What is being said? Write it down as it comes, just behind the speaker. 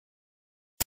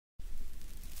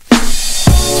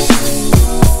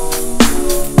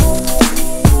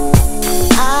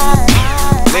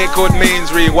record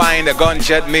means rewind, a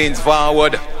gunshot means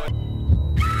forward.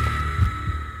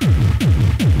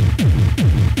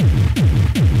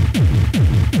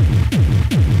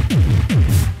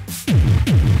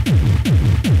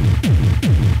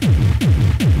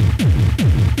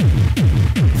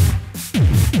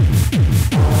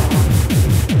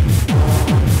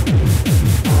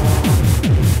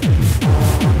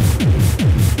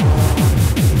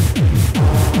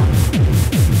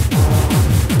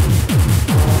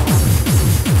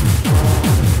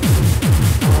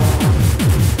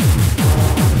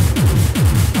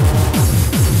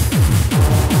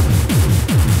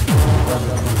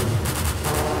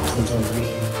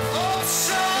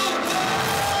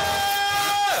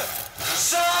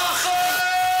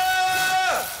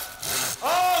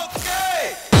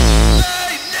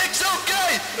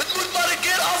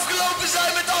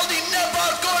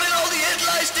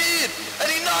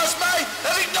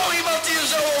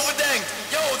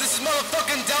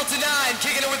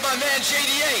 Kicking it with my man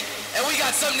JD8, and we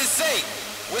got something to say.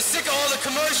 We're sick of all the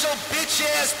commercial,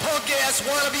 bitch-ass, punk-ass,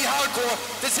 wannabe hardcore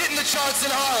that's hitting the charts in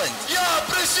Holland. Yeah,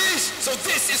 precies! So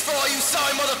this is for all you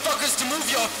sorry motherfuckers to move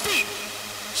your feet.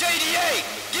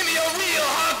 JD8, give me a real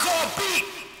hardcore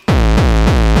beat!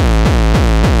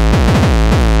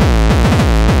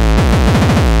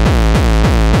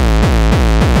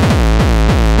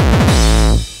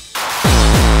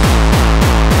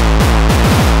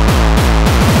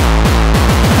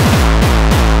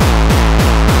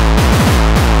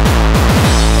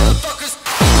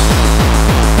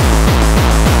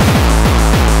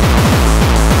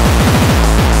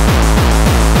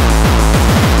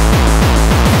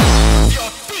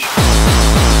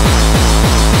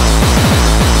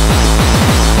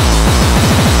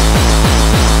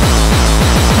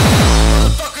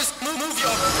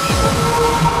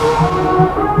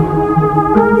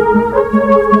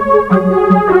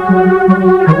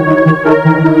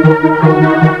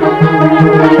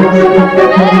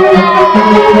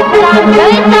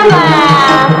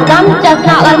 I'm just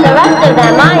not like the rest of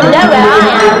them. I know where I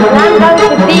am, and I'm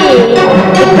going to be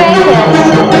the greatest.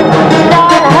 Don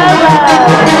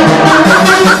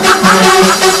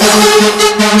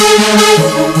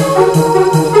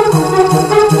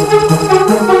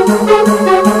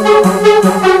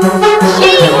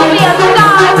She will be a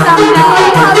star someday.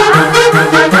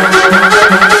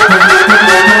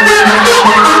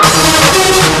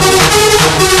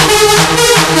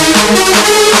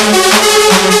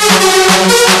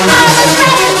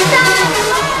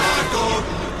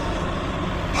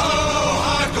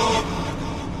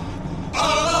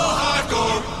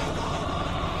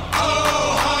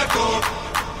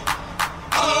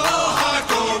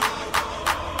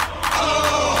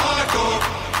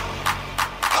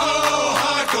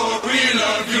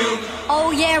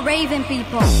 Oh yeah, raving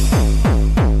people.